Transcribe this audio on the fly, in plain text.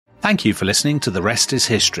Thank you for listening to The Rest is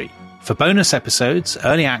History. For bonus episodes,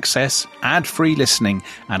 early access, ad-free listening,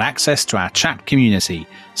 and access to our chat community,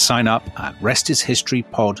 sign up at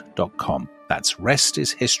restishistorypod.com. That's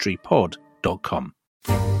restishistorypod.com.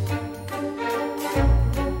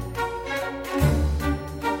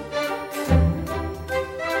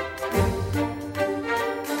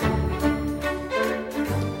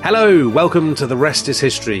 Hello, welcome to The Rest is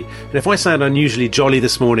History. And if I sound unusually jolly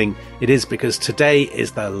this morning, it is because today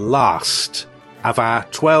is the last of our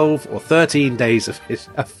 12 or 13 days of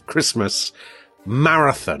Christmas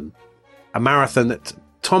marathon. A marathon that,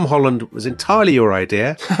 Tom Holland, was entirely your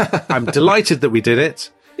idea. I'm delighted that we did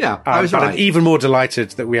it. Yeah, I was but right. I'm even more delighted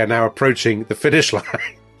that we are now approaching the finish line.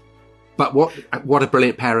 But what a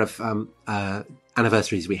brilliant pair of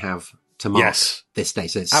anniversaries we have to mark this day.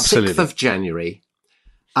 So it's Absolutely. 6th of January.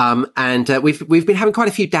 And we've been having quite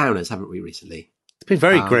a few downers, haven't we, recently? It's been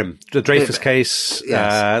very grim. The Dreyfus case,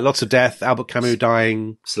 yes. Lots of death, Albert Camus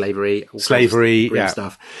dying. Slavery, yeah.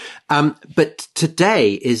 stuff. But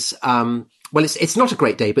today is, it's not a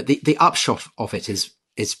great day, but the upshot of it is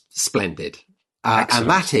splendid. And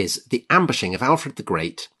that is the ambushing of Alfred the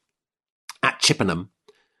Great at Chippenham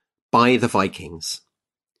by the Vikings,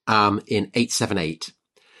 in 878.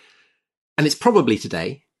 And it's probably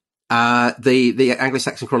today. The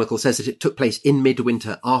Anglo-Saxon Chronicle says that it took place in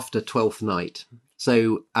midwinter after Twelfth Night.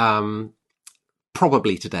 So,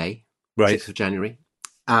 probably today, right. 6th of January.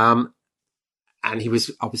 And he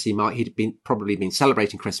was obviously he'd probably been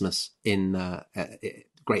celebrating Christmas in,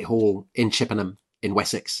 Great Hall in Chippenham in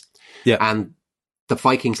Wessex. Yeah. And the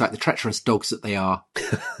Vikings, like the treacherous dogs that they are,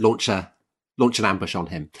 launch an ambush on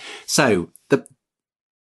him. So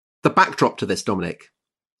the backdrop to this, Dominic,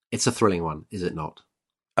 it's a thrilling one, is it not?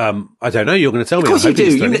 I don't know. You're going to tell me. Of course you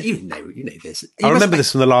do. You know this. I remember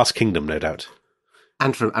this from The Last Kingdom, no doubt.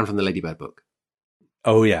 And from the Ladybird book.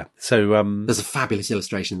 Oh, yeah. So there's a fabulous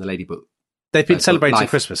illustration in the Ladybird. They've been celebrating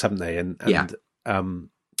Christmas, haven't they? And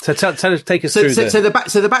so take us through. So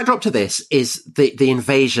the backdrop to this is the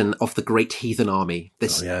invasion of the Great Heathen Army.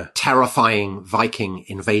 This terrifying Viking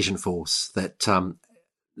invasion force that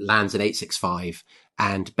lands in 865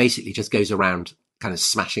 and basically just goes around kind of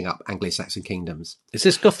smashing up Anglo-Saxon kingdoms. Is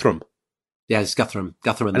this Guthrum? Yeah, it's Guthrum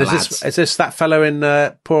and the lads. Is this that fellow in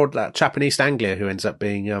that chap in East Anglia who ends up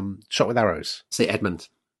being shot with arrows? Say Edmund.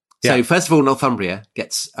 Yeah. So first of all, Northumbria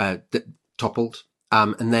gets toppled,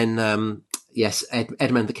 and then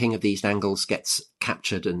Edmund, the king of the East Angles, gets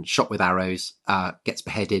captured and shot with arrows, gets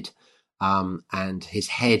beheaded, and his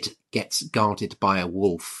head gets guarded by a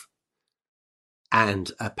wolf.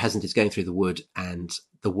 And a peasant is going through the wood, and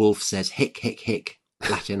the wolf says, "Hick, hick, hick,"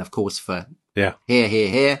 Latin, of course, for here, here,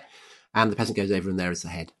 here. And the peasant goes over, and there is the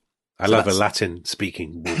head. I love a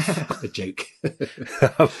Latin-speaking wolf. A joke.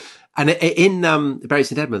 And in Bury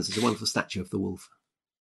St Edmunds, there's a wonderful statue of the wolf.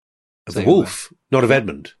 Of the wolf, not of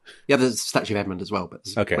Edmund. Yeah, there's a statue of Edmund as well, but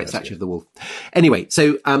there's a great statue good. of the wolf. Anyway,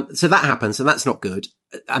 so that happens, and that's not good.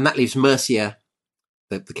 And that leaves Mercia,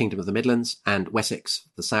 the kingdom of the Midlands, and Wessex,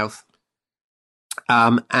 the south.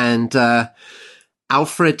 And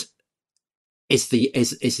Alfred is the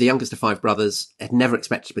youngest of five brothers, had never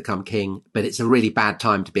expected to become king, but it's a really bad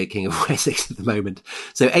time to be a king of Wessex at the moment.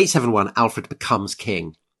 So 871, Alfred becomes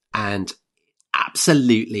king, and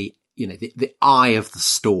absolutely, the eye of the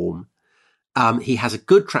storm. He has a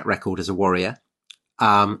good track record as a warrior.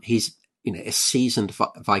 He's, a seasoned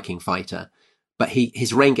Viking fighter, but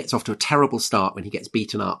his reign gets off to a terrible start when he gets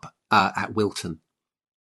beaten up at Wilton,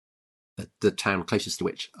 the town closest to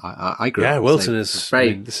which I grew up. Yeah, Wilton is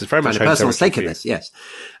this is very much a personal stake in this. Yes.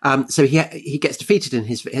 So he gets defeated in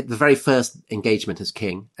the very first engagement as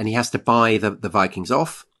king, and he has to buy the Vikings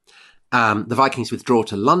off. The Vikings withdraw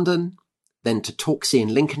to London, then to Torksey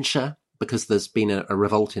in Lincolnshire, because there's been a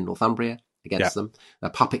revolt in Northumbria against them.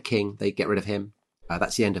 A puppet king, they get rid of him.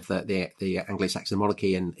 That's the end of the Anglo-Saxon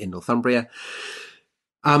monarchy in Northumbria.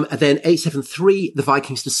 And then 873, the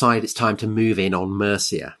Vikings decide it's time to move in on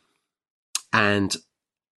Mercia. And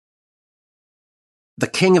the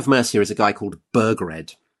king of Mercia is a guy called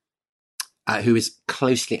Burgred, who is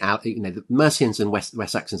closely out. The Mercians and West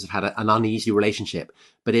Saxons have had an uneasy relationship,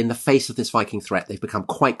 but in the face of this Viking threat, they've become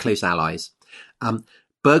quite close allies.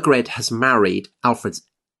 Burgred has married Alfred's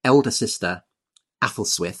elder sister,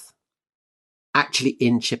 Athelswith, actually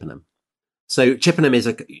in Chippenham. So Chippenham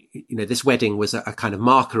is this wedding was a kind of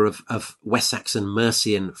marker of West Saxon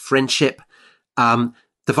Mercian friendship.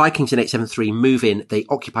 The Vikings in 873 move in, they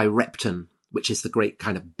occupy Repton, which is the great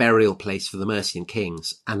kind of burial place for the Mercian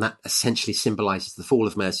kings. And that essentially symbolizes the fall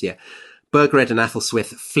of Mercia. Burgred and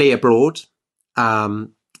Athelswith flee abroad.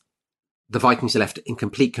 the Vikings are left in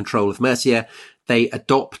complete control of Mercia. They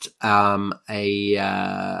adopt well, the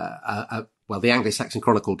Anglo-Saxon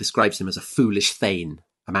Chronicle describes him as a foolish thane,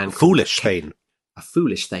 a man foolish thane,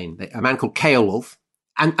 a man called Ceolwulf.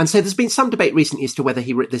 And so there's been some debate recently as to whether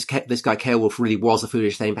this guy Ceolwulf really was a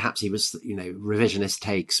foolish thane. Perhaps he was, revisionist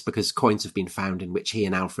takes, because coins have been found in which he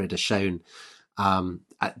and Alfred are shown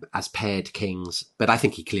as paired kings. But I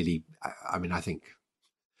think he clearly, I think,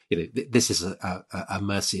 this is a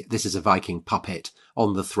Mercia, this is a Viking puppet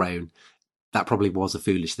on the throne. That probably was a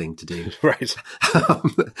foolish thing to do. Right.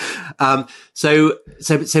 So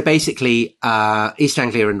basically, East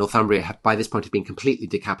Anglia and Northumbria have by this point have been completely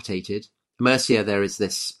decapitated. Mercia, there is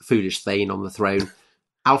this foolish thane on the throne.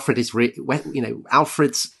 Alfred is,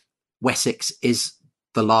 Alfred's Wessex is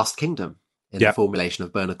the last kingdom in the formulation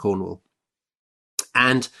of Bernard Cornwall.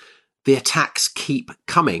 And the attacks keep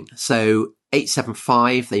coming. So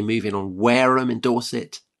 875, they move in on Wareham in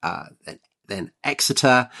Dorset, then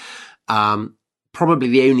Exeter. Probably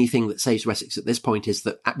the only thing that saves Wessex at this point is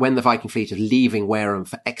that when the Viking fleet are leaving Wareham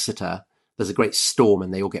for Exeter, there's a great storm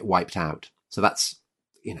and they all get wiped out. So that's,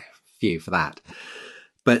 few for that.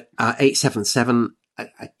 But 877,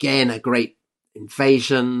 again, a great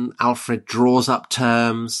invasion. Alfred draws up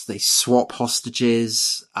terms. They swap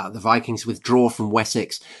hostages. The Vikings withdraw from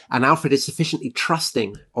Wessex. And Alfred is sufficiently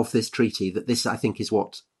trusting of this treaty that this, I think, is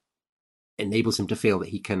what enables him to feel that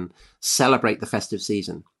he can celebrate the festive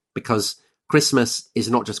season, because Christmas is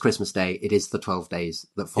not just Christmas Day. It is the 12 days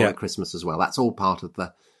that follow Christmas as well. That's all part of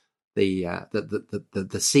the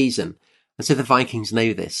season. And so the Vikings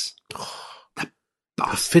know this. The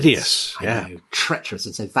perfidious, treacherous.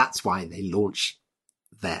 And so that's why they launch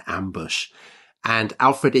their ambush. And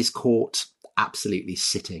Alfred is caught absolutely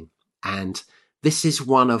sitting. And this is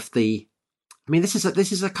one of the, this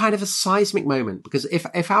is a kind of a seismic moment, because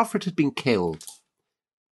if Alfred had been killed,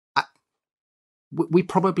 we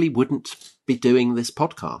probably wouldn't be doing this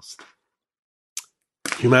podcast.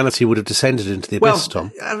 Humanity would have descended into the abyss,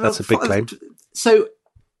 Tom. That's a big claim. So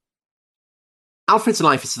Alfred's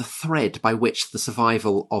life is the thread by which the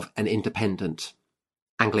survival of an independent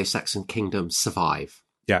Anglo-Saxon kingdom survive.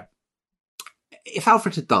 Yeah. If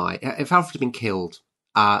Alfred had been killed,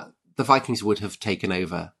 the Vikings would have taken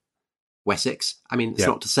over Wessex. It's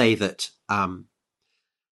not to say that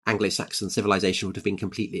Anglo-Saxon civilization would have been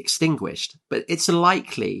completely extinguished, but it's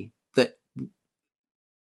likely that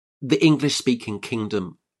the English-speaking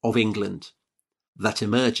kingdom of England that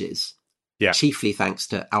emerges, chiefly thanks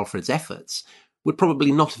to Alfred's efforts, would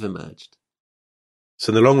probably not have emerged. So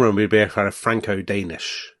in the long run, we'd be a kind of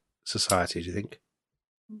Franco-Danish society, do you think?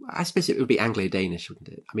 I suppose it would be Anglo-Danish, wouldn't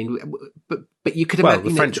it? But you could imagine... Well,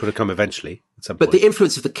 the French would have come eventually at some point. But the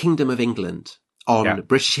influence of the Kingdom of England on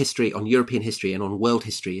British history, on European history, and on world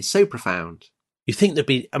history is so profound. You think there'd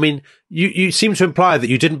be... you seem to imply that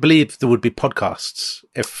you didn't believe there would be podcasts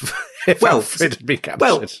if Alfred had been captured.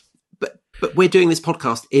 Well, but we're doing this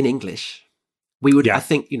podcast in English. We would, I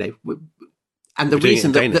think, and the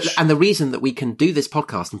reason that we can do this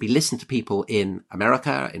podcast and be listened to people in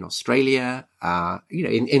America, in Australia,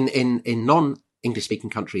 in non-English speaking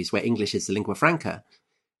countries where English is the lingua franca,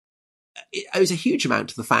 it owes a huge amount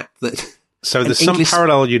to the fact that. So there's some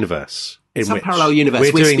parallel universe in which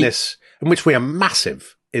we're doing this, in which we are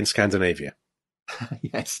massive in Scandinavia.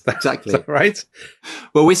 Yes, exactly. Is that right?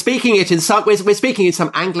 Well, we're speaking it in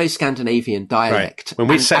some Anglo-Scandinavian dialect. Right. When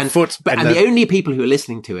we set foot, and the only people who are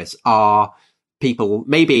listening to us are people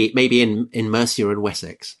maybe in Mercia and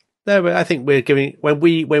Wessex. No, but I think we're giving when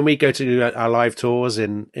we go to our live tours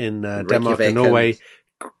in Denmark and Norway,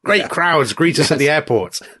 great crowds greet us at the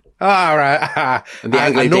airport. And the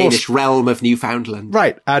Anglo-Danish realm of Newfoundland.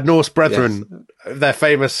 Right. Our Norse brethren, they're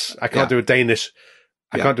famous. I can't do a Danish.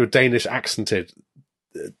 I can't do a Danish accented.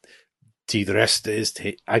 The rest is.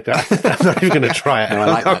 I'm not even going to try it. No,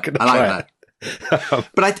 I like that.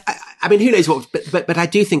 But who knows what? But I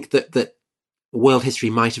do think that world history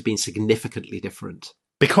might have been significantly different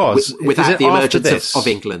because without the emergence of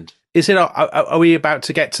England. Is it? Are we about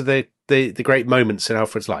to get to the great moments in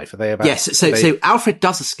Alfred's life? Are they about? Yes. So Alfred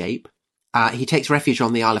does escape. He takes refuge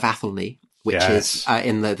on the Isle of Athelney, which is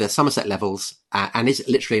in the Somerset Levels, and is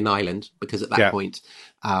literally an island because at that point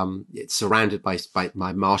it's surrounded by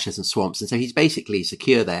marshes and swamps, and so he's basically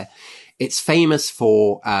secure there. It's famous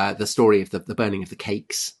for the story of the burning of the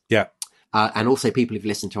cakes. Yeah. And also people who've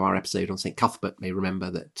listened to our episode on St. Cuthbert may remember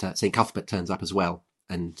that St. Cuthbert turns up as well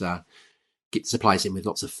and supplies him with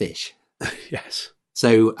lots of fish. Yes.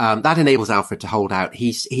 So that enables Alfred to hold out.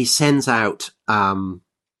 He sends out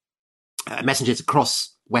messengers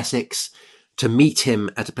across Wessex to meet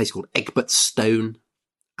him at a place called Egbert's Stone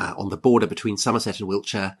on the border between Somerset and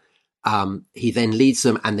Wiltshire. He then leads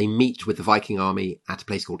them and they meet with the Viking army at a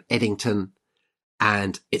place called Eddington,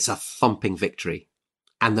 and it's a thumping victory.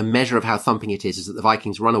 And the measure of how thumping it is that the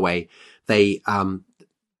Vikings run away.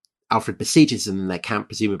 Alfred besieges them in their camp,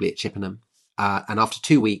 presumably at Chippenham. And after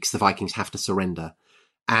 2 weeks, the Vikings have to surrender.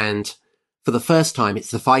 And for the first time,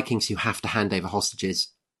 it's the Vikings who have to hand over hostages.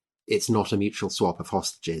 It's not a mutual swap of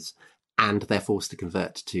hostages. And they're forced to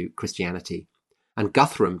convert to Christianity. And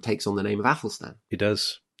Guthrum takes on the name of Athelstan. He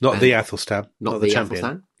does. Not the Athelstan. Not the champion.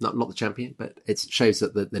 Athelstan. Not the champion, but it shows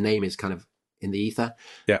that the name is kind of in the ether.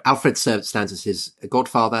 Yeah. Alfred stands as his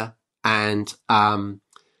godfather. And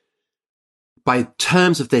by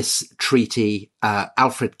terms of this treaty,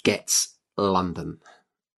 Alfred gets London.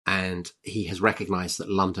 And he has recognized that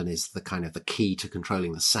London is the kind of the key to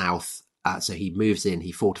controlling the south. So he moves in,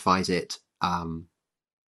 he fortifies it.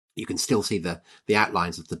 You can still see the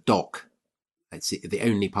outlines of the dock. It's the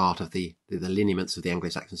only part of the lineaments of the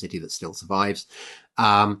Anglo-Saxon city that still survives.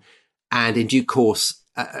 And in due course,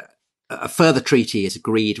 a further treaty is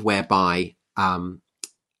agreed whereby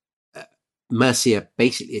Mercia,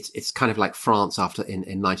 basically, it's kind of like France after in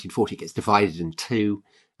 1940, it gets divided in two,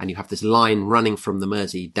 and you have this line running from the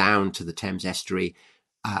Mersey down to the Thames estuary.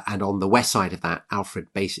 And on the west side of that, Alfred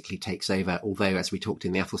basically takes over, although, as we talked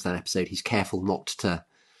in the Athelstan episode, he's careful not to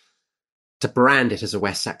brand it as a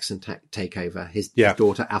West Saxon takeover. His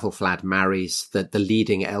daughter Athelflaed marries the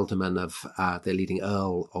leading ealdorman of the leading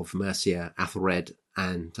Earl of Mercia, Athelred,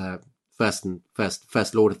 and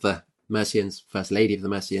first Lord of the Mercians, First Lady of the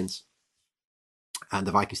Mercians, and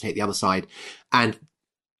the Vikings take the other side. And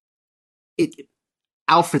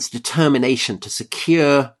Alfred's determination to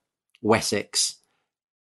secure Wessex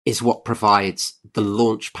is what provides the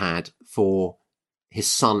launch pad for his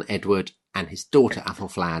son Edward and his daughter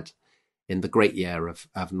Athelflaed in the great year of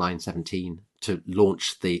 917 to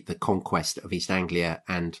launch the conquest of East Anglia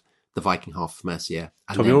and the Viking half of Mercia.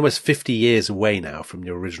 And Tom, you're almost 50 years away now from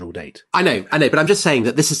your original date. I know, but I'm just saying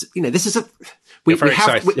that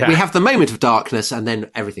we have the moment of darkness, and then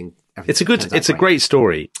everything it's a great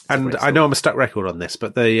story. And I know I'm a stuck record on this,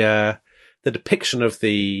 but the depiction of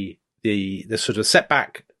the sort of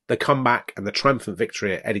setback, the comeback, and the triumphant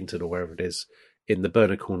victory at Eddington or wherever it is in the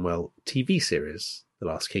Bernard Cornwell TV series, The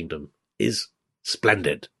Last Kingdom, is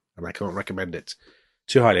splendid, and I can't recommend it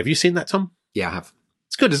too highly. Have you seen that, Tom? Yeah, I have.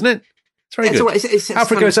 It's good, isn't it? It's very good. Right.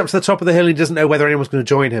 Alfred goes up to the top of the hill and he doesn't know whether anyone's going to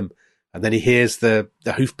join him. And then he hears the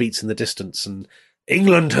hoofbeats in the distance and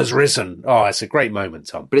England has risen. Oh, it's a great moment,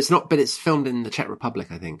 Tom. But it's filmed in the Czech Republic,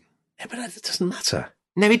 I think. Yeah, but it doesn't matter.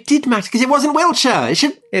 No, it did matter because it wasn't Wiltshire.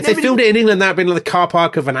 If they filmed it in England, that would have been like the car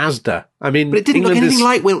park of an Asda. I mean, but it didn't look anything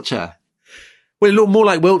like Wiltshire. Well, it looked more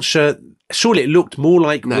like Wiltshire. Surely it looked more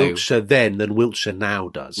like Wiltshire then than Wiltshire now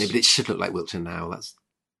does. No, but it should look like Wiltshire now. That's.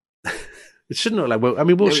 It shouldn't look like Wiltshire. I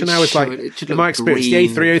mean, Wiltshire now is like, in my experience, the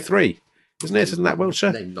A303. Isn't it? Isn't that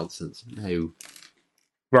Wiltshire? No nonsense. No.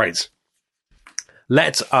 Right.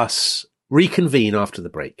 Let us reconvene after the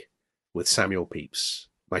break with Samuel Pepys,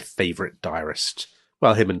 my favourite diarist.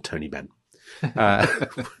 Well, him and Tony Benn.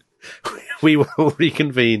 We will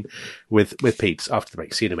reconvene with Pepys after the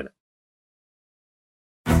break. See you in a minute.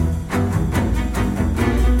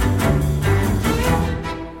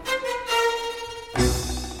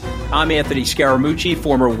 I'm Anthony Scaramucci,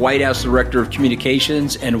 former White House Director of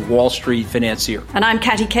Communications and Wall Street financier. And I'm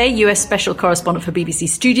Katty Kay, US Special Correspondent for BBC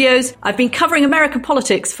Studios. I've been covering American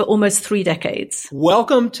politics for almost 3 decades.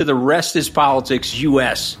 Welcome to The Rest is Politics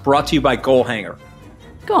US, brought to you by Goalhanger.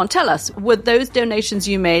 Go on, tell us, were those donations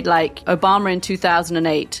you made, like Obama in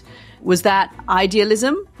 2008, was that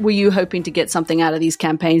idealism? Were you hoping to get something out of these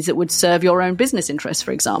campaigns that would serve your own business interests,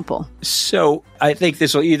 for example? So I think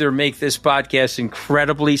this will either make this podcast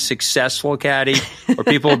incredibly successful, Katty, or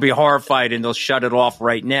people will be horrified and they'll shut it off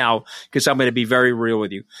right now because I'm going to be very real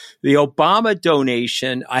with you. The Obama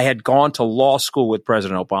donation, I had gone to law school with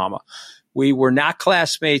President Obama. We were not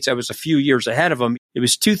classmates. I was a few years ahead of him. It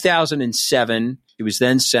was 2007. He was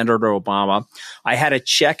then Senator Obama. I had a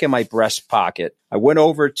check in my breast pocket. I went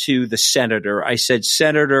over to the senator. I said,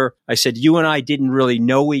 Senator, you and I didn't really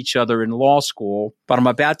know each other in law school, but I'm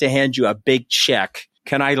about to hand you a big check.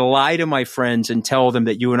 Can I lie to my friends and tell them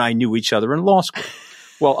that you and I knew each other in law school?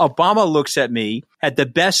 Well, Obama looks at me, had the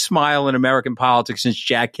best smile in American politics since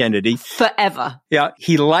Jack Kennedy. Forever. Yeah.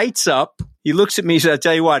 He lights up. He looks at me and says, I'll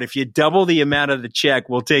tell you what, if you double the amount of the check,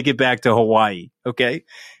 we'll take it back to Hawaii. Okay.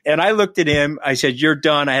 And I looked at him. I said, you're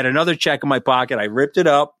done. I had another check in my pocket. I ripped it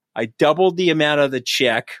up. I doubled the amount of the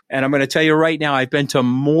check. And I'm going to tell you right now, I've been to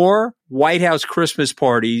more White House Christmas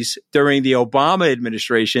parties during the Obama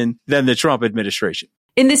administration than the Trump administration.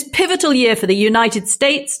 In this pivotal year for the United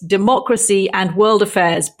States, democracy, and world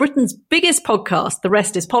affairs, Britain's biggest podcast, The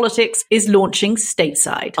Rest is Politics, is launching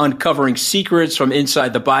stateside. Uncovering secrets from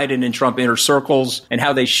inside the Biden and Trump inner circles and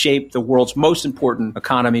how they shape the world's most important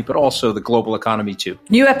economy, but also the global economy too.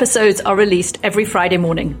 New episodes are released every Friday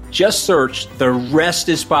morning. Just search The Rest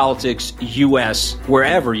is Politics US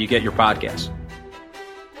wherever you get your podcasts.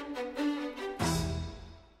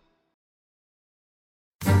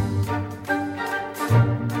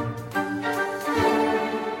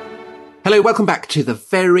 Hello, welcome back to the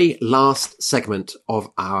very last segment of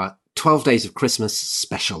our 12 Days of Christmas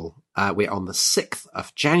special. We're on the 6th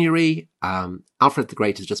of January. Alfred the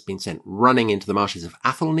Great has just been sent running into the marshes of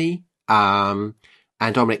Athelney. And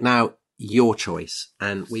Dominic, now your choice.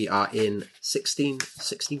 And we are in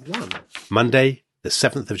 1661. Monday, the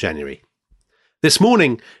 7th of January. This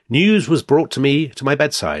morning, news was brought to me to my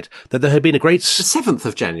bedside that there had been a great... The 7th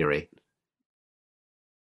of January?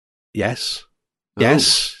 Yes. Oh.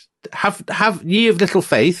 Yes. Have ye of little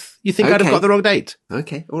faith? You think I'd have got the wrong date?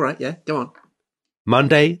 Okay, all right, yeah, go on.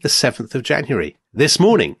 Monday, the 7th of January. This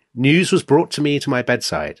morning, news was brought to me to my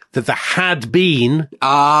bedside that there had been...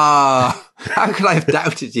 How could I have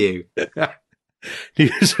doubted you?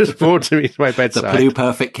 News was brought to me to my bedside. The blue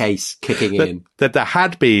perfect case kicking in. That there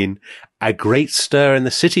had been a great stir in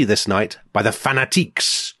the city this night by the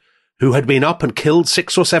Fanatiques, who had been up and killed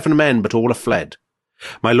 6 or 7 men, but all are fled.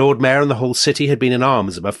 My Lord Mayor and the whole city had been in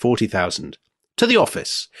arms above 40,000. To the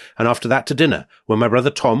office, and after that to dinner, when my brother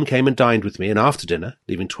Tom came and dined with me, and after dinner,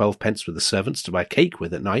 leaving 12 pence with the servants to buy cake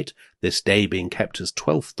with at night, this day being kept as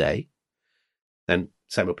 12th day. Then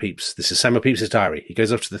Samuel Pepys, this is Samuel Pepys's diary. He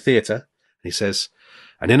goes off to the theatre, and he says,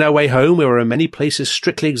 and in our way home we were in many places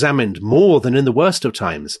strictly examined, more than in the worst of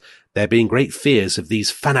times, there being great fears of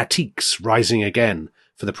these Fanatiques rising again.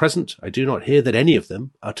 For the present, I do not hear that any of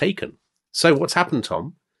them are taken. So what's happened,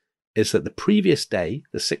 Tom, is that the previous day,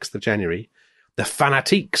 the 6th of January, the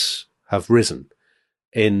Fanatiques have risen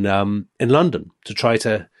in London to try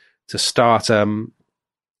to start an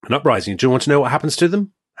uprising. Do you want to know what happens to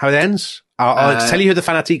them? How it ends? I'll tell you who the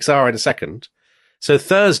Fanatiques are in a second. So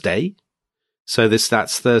Thursday,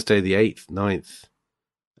 that's Thursday the 8th, 9th,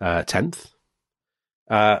 10th.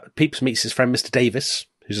 Pepys meets his friend Mr. Davis,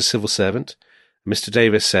 who's a civil servant. Mr.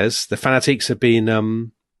 Davis says the Fanatiques have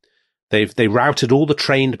been... They routed all the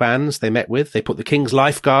trained bands they met with. They put the King's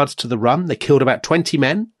lifeguards to the run. They killed about 20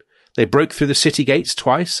 men. They broke through the city gates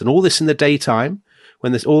twice, and all this in the daytime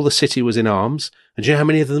when all the city was in arms. And do you know how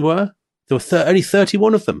many of them were? There were only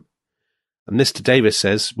 31 of them. And Mr. Davis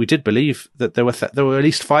says, we did believe that there were at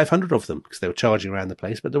least 500 of them because they were charging around the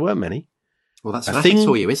place, but there weren't many. Well, that's fanatics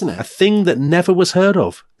for you, isn't it? A thing that never was heard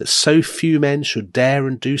of, that so few men should dare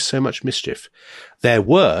and do so much mischief. Their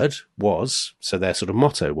word was, so their sort of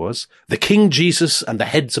motto was, the King Jesus and the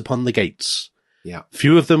heads upon the gates. Yeah.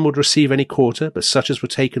 Few of them would receive any quarter, but such as were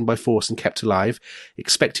taken by force and kept alive,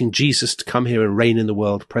 expecting Jesus to come here and reign in the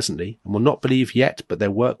world presently, and will not believe yet, but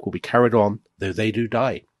their work will be carried on, though they do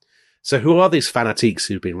die. So who are these fanatiques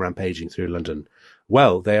who've been rampaging through London?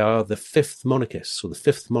 Well, they are the fifth monarchists, or the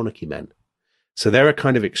fifth monarchy men. So they're a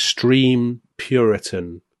kind of extreme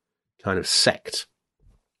Puritan kind of sect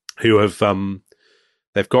who have,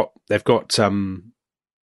 they've got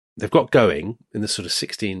going in the sort of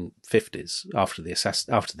 1650s after the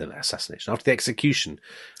assassination, after the execution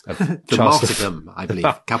of the Charles martyrdom, I believe.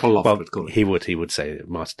 Capel would call it. He would say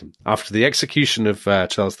martyrdom after the execution of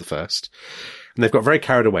Charles I, and they've got very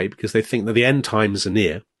carried away because they think that the end times are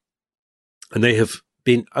near, and they've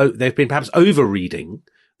been perhaps over reading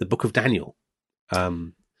the Book of Daniel.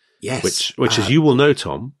 Yes. Which as you will know,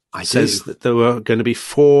 Tom, says that there were going to be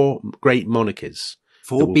 4 great monarchies.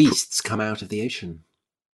 4 beasts come out of the ocean.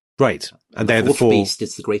 Right. And they're the 4. The 4th beast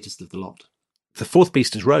is the greatest of the lot. The 4th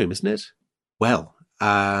beast is Rome, isn't it? Well,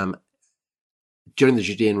 during the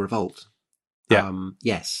Judean revolt,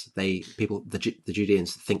 yes, the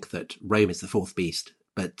Judeans think that Rome is the 4th beast,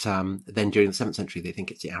 but then during the 7th century, they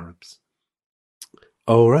think it's the Arabs.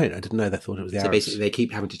 Oh, right. I didn't know they thought it was the Arabs. So basically, they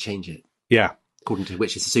keep having to change it. Yeah. According to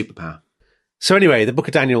which is a superpower. So anyway, the Book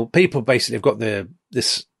of Daniel, people basically have got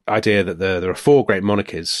this idea that there are 4 great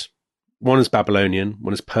monarchies. One is Babylonian,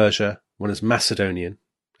 one is Persia, one is Macedonian,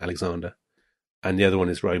 Alexander, and the other one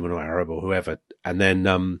is Roman or Arab or whoever. And then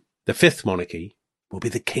the 5th monarchy will be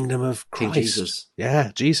the kingdom of Christ. King Jesus.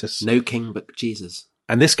 Yeah, Jesus. No king but Jesus.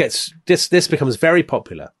 And this becomes very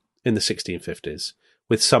popular in the 1650s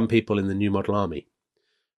with some people in the New Model Army.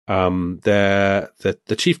 The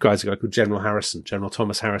chief guy is a guy called General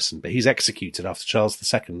Thomas Harrison, but he's executed after Charles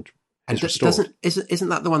II. And isn't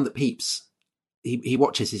that the one that Pepys he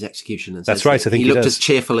watches his execution and That's says right. I think he looked does. as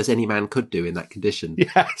cheerful as any man could do in that condition.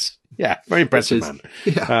 Yes, yeah, very impressive man.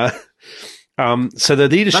 Yeah. So the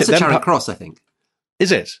leadership. That's a Charing Cross, I think.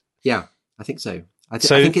 Is it? Yeah, I think so. I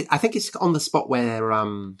So- think it's on the spot where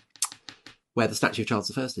the statue of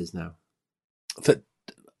Charles I is now.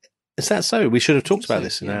 Is that so? We should have talked about so,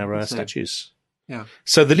 this in yeah, I our think so. statues. Yeah.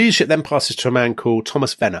 So the leadership then passes to a man called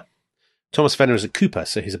Thomas Venner. Thomas Venner is a cooper,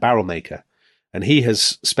 so he's a barrel maker. And he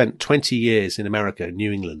has spent 20 years in America,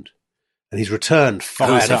 New England. And he's returned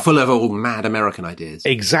fired up. Full of all mad American ideas.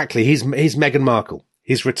 Exactly. He's Meghan Markle.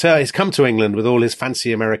 He's come to England with all his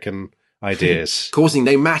fancy American ideas. Causing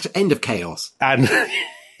no end of chaos. And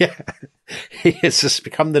yeah, he has just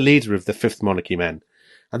become the leader of the Fifth Monarchy men.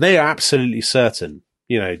 And they are absolutely certain,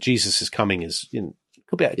 Jesus is coming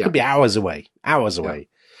could be hours away.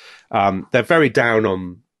 They're very down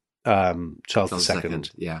on Charles II.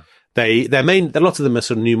 Yeah. A lot of them are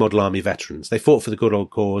sort of new model army veterans. They fought for the good old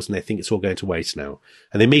cause and they think it's all going to waste now.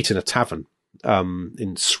 And they meet in a tavern,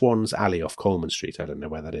 in Swan's Alley off Coleman Street. I don't know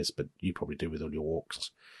where that is, but you probably do with all your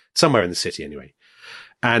walks. Somewhere in the city anyway.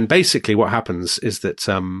 And basically what happens is that,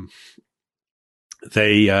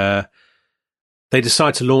 they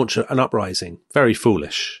decide to launch an uprising. Very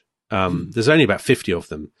foolish. There's only about 50 of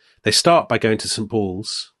them. They start by going to St.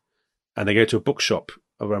 Paul's and they go to a bookshop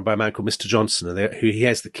run by a man called Mr. Johnson, and he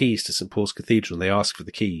has the keys to St. Paul's Cathedral, and they ask for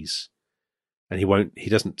the keys, and he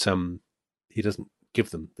doesn't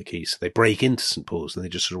give them the keys. So they break into St. Paul's and they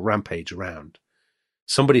just sort of rampage around.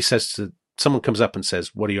 Someone comes up and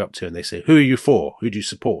says, "What are you up to?" And they say, "Who are you for? Who do you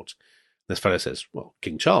support?" And this fellow says, "Well,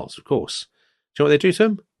 King Charles, of course." Do you know what they do to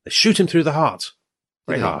him? They shoot him through the heart.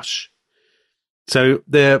 Very harsh. So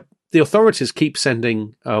the authorities keep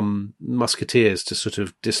sending musketeers to sort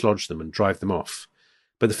of dislodge them and drive them off.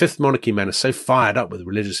 But the Fifth Monarchy men are so fired up with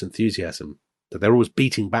religious enthusiasm that they're always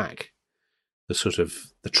beating back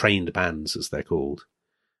the trained bands, as they're called.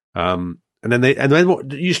 And then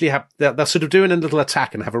what usually they'll sort of do a little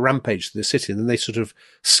attack and have a rampage through the city, and then they sort of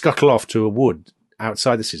scuttle off to a wood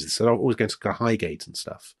outside the city. So they're always going to Highgate and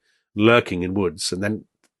stuff, lurking in woods. And then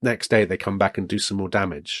next day they come back and do some more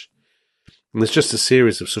damage. And there's just a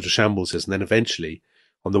series of sort of shambles. And then eventually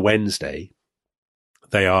on the Wednesday,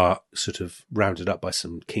 they are sort of rounded up by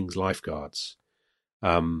some King's lifeguards.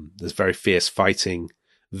 There's very fierce fighting.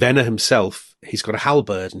 Venner himself, he's got a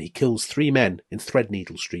halberd and he kills 3 men in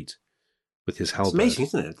Threadneedle Street with his halberd. It's amazing,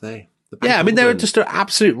 isn't it? They're just an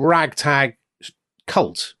absolute ragtag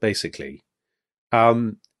cult, basically.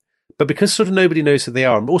 But because sort of nobody knows who they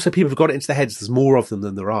are, and also people have got it into their heads there's more of them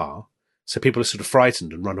than there are, so people are sort of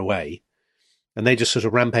frightened and run away, and they just sort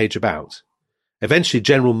of rampage about. Eventually,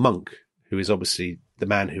 General Monk, who is obviously the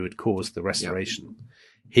man who had caused the restoration,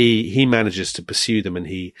 he manages to pursue them, and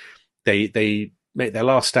they make their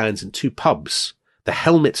last stands in 2 pubs, the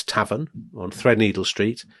Helmet Tavern on Threadneedle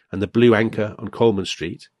Street and the Blue Anchor on Coleman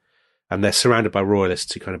Street, and they're surrounded by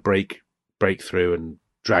royalists who kind of break through and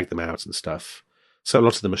drag them out and stuff. So a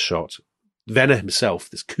lot of them are shot. Venner himself,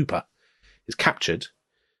 this cooper, is captured.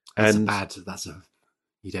 You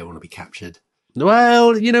don't want to be captured.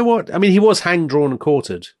 Well, you know what? I mean, he was hanged, drawn and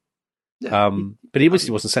quartered. Yeah. But he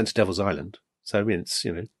obviously wasn't sent to Devil's Island. So, I mean, it's,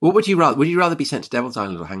 What would you rather? Would you rather be sent to Devil's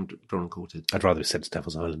Island or hanged, drawn and quartered? I'd rather be sent to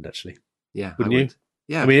Devil's Island, actually. Yeah. Wouldn't you?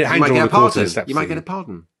 Yeah. I mean, hanged, drawn and quartered is You might get a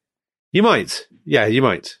pardon. You might. Yeah, you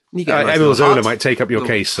might. You get a nice Emil little Zola hut, might take up your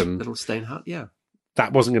little- case, and Little stone hut, yeah.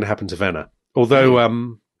 that wasn't going to happen to Venner. Although,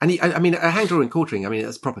 And a hanged, drawn and quartering,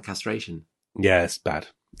 that's proper castration. yeah, it's bad.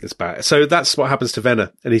 It's bad. So that's what happens to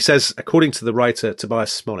Venner. And he says, according to the writer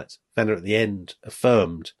Tobias Smollett, Venner at the end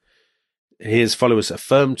his followers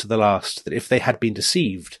affirmed to the last that if they had been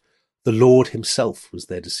deceived, the Lord himself was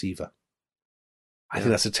their deceiver. I think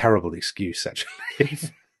that's a terrible excuse, actually.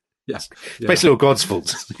 Yes. It's basically all God's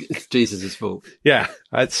fault. It's Jesus' fault. Yeah.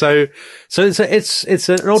 So it's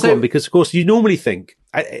an odd one because, of course, you normally think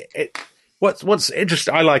what's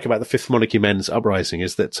interesting. I like about the Fifth Monarchy men's uprising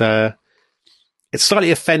is that it slightly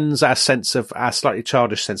offends our slightly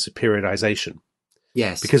childish sense of periodization.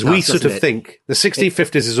 Yes, because we sort of think the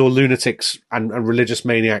 1650s is all lunatics and religious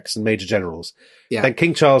maniacs and major generals. Yeah. Then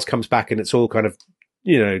King Charles comes back and it's all kind of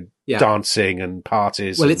dancing and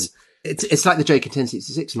parties. Well, it's like the Joke in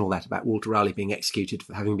 1066 and all that about Walter Raleigh being executed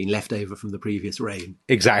for having been left over from the previous reign.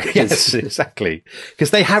 Exactly. Yes, exactly.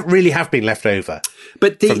 Because they have been left over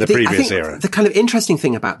from the previous era. The kind of interesting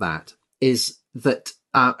thing about that is that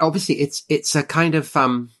obviously it's a kind of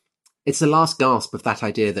it's the last gasp of that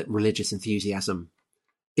idea that religious enthusiasm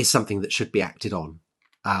is something that should be acted on,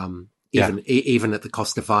 even at the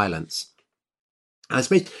cost of violence. And I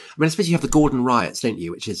suppose you have the Gordon riots, don't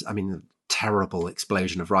you? Which is, terrible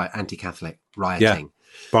explosion of anti-Catholic rioting.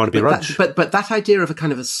 Barnaby Rudge. But that idea of a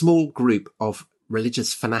kind of a small group of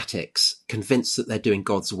religious fanatics convinced that they're doing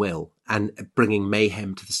God's will and bringing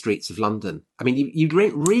mayhem to the streets of London. I mean, you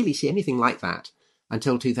don't really see anything like that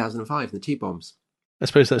until 2005, the two bombs. I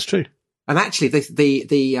suppose that's true. And actually,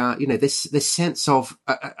 this sense of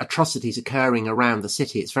atrocities occurring around the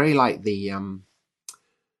city, it's very like the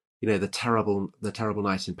terrible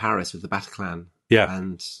night in Paris with the Bataclan. Yeah.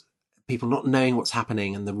 And people not knowing what's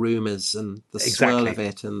happening and the rumours and the swirl of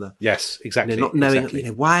it and the not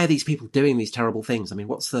knowing why are these people doing these terrible things. I mean,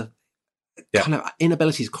 what's the kind of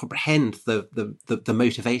inability to comprehend the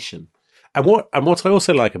motivation. And what I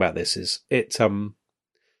also like about this is it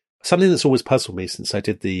something that's always puzzled me since I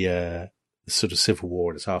did the sort of Civil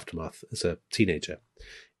War and its aftermath as a teenager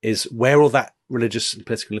is where all that religious and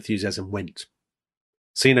political enthusiasm went.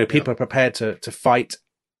 So, people are prepared to fight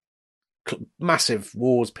massive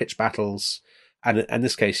wars, pitched battles, and in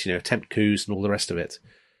this case, attempt coups and all the rest of it.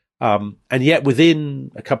 And yet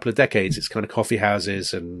within a couple of decades, it's kind of coffee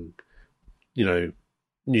houses and,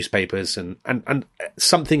 newspapers and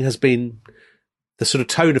something has been, the sort of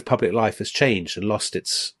tone of public life has changed and lost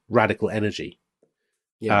its radical energy.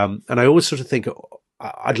 Yeah. And I always sort of think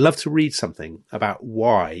I'd love to read something about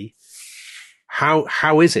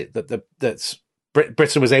how is it that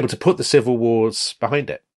Britain was able to put the civil wars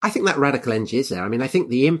behind it? I think that radical energy is there. I mean, I think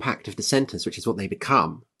the impact of dissenters, which is what they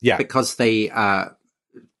become, because they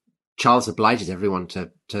Charles obliges everyone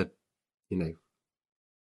to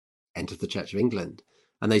enter the Church of England,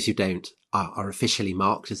 and those who don't are officially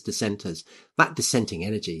marked as dissenters. That dissenting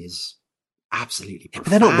energy is absolutely profound. But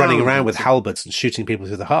they're not running around with halberds and shooting people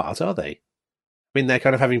through the heart, are they? I mean, they're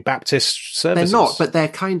kind of having Baptist services. They're not, but they're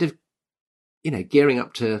kind of, gearing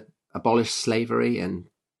up to abolish slavery and,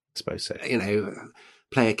 I suppose so.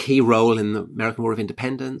 Play a key role in the American War of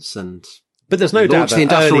Independence but there's no doubt that the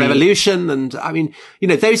Industrial Revolution. And I mean,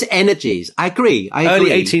 those energies, I agree. Early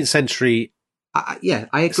 18th century. I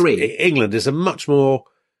agree. England is a much more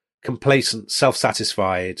complacent,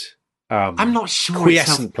 self-satisfied, I'm not sure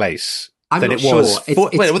quiescent place than it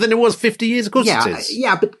was 50 years. Of course it is.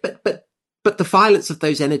 Yeah, but the violence of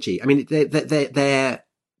those energy, I mean, they're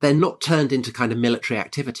not turned into kind of military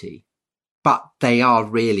activity. But they are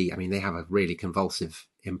really, I mean, they have a really convulsive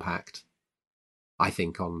impact, I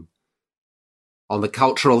think, on the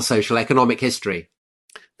cultural, social, economic history.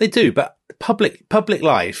 They do, but public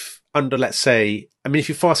life under, let's say, I mean, if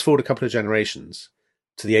you fast forward a couple of generations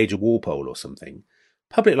to the age of Walpole or something,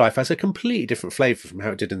 public life has a completely different flavour from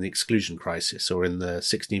how it did in the exclusion crisis or in the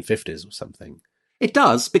 1650s or something. It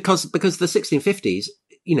does, because the 1650s,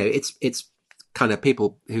 it's kind of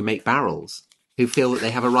people who make barrels who feel that they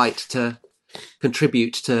have a right to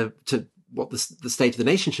contribute to what the state of the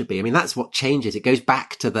nation should be. I mean, that's what changes. It goes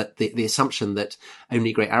back to the assumption that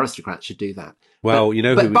only great aristocrats should do that. Well,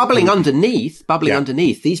 but bubbling underneath,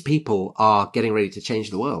 these people are getting ready to change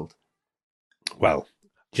the world. Well,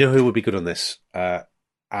 do you know who would be good on this? Friend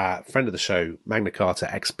of the show, Magna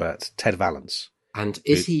Carta expert, Ted Valance. And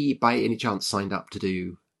is he, by any chance, signed up to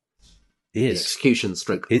do the execution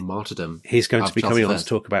 / martyrdom? He's going to be coming on to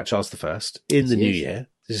talk about Charles I in the new year.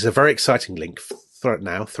 This is a very exciting link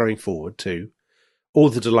throwing forward to all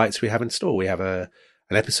the delights we have in store. We have an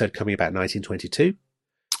episode coming about 1922.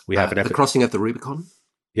 We have the crossing of the Rubicon.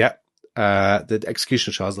 Yeah. The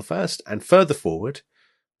execution of Charles I. And further forward,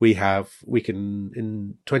 in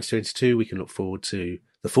 2022, we can look forward to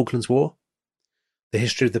the Falklands War, the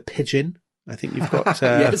history of the pigeon. I think you've got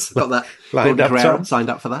yes, got that lined up. Signed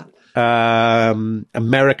up for that.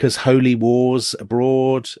 America's holy wars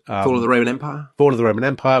abroad, fall of the Roman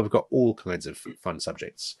Empire. We've got all kinds of fun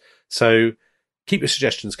subjects. So keep your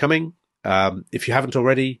suggestions coming. If you haven't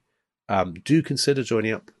already, do consider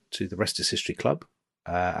joining up to the Rest is History Club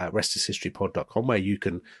at restishistorypod.com, where you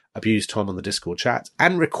can abuse Tom on the Discord chat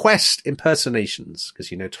and request impersonations, because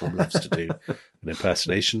Tom loves to do an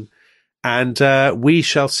impersonation. And we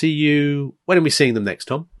shall see you. When are we seeing them next,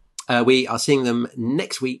 Tom? We are seeing them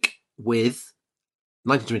next week with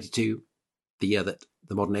 1922, the year that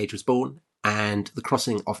the modern age was born, and the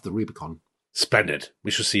crossing of the Rubicon. Splendid. We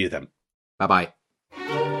shall see you then. Bye-bye.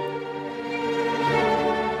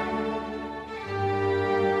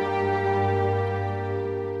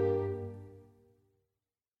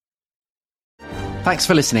 Thanks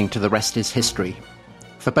for listening to The Rest is History.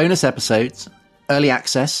 For bonus episodes, early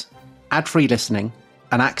access, ad-free listening,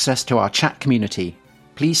 and access to our chat community,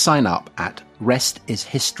 please sign up at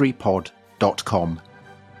restishistorypod.com.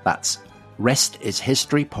 That's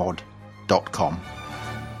restishistorypod.com.